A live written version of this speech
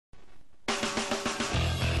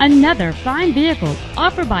Another fine vehicle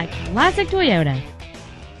offered by Classic Toyota.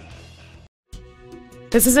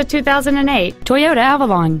 This is a 2008 Toyota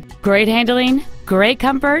Avalon. Great handling, great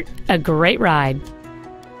comfort, a great ride.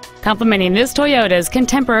 Complementing this Toyota's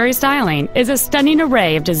contemporary styling is a stunning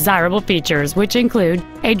array of desirable features, which include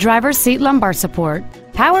a driver's seat lumbar support,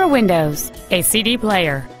 power windows, a CD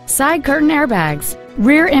player, side curtain airbags,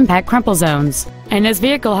 rear impact crumple zones, and this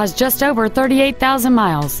vehicle has just over 38,000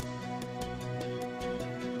 miles.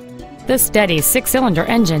 The steady 6-cylinder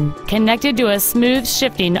engine, connected to a smooth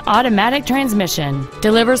shifting automatic transmission,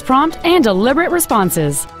 delivers prompt and deliberate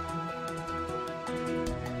responses.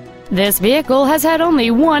 This vehicle has had only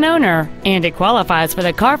one owner, and it qualifies for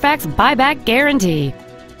the Carfax buyback guarantee.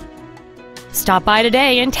 Stop by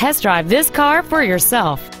today and test drive this car for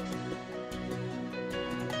yourself.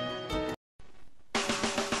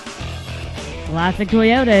 Classic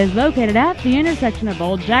Toyota is located at the intersection of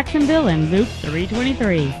Old Jacksonville and Loop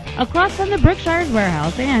 323, across from the Brookshire's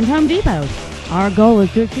Warehouse and Home Depot. Our goal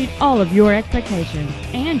is to exceed all of your expectations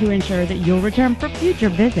and to ensure that you'll return for future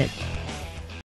visits.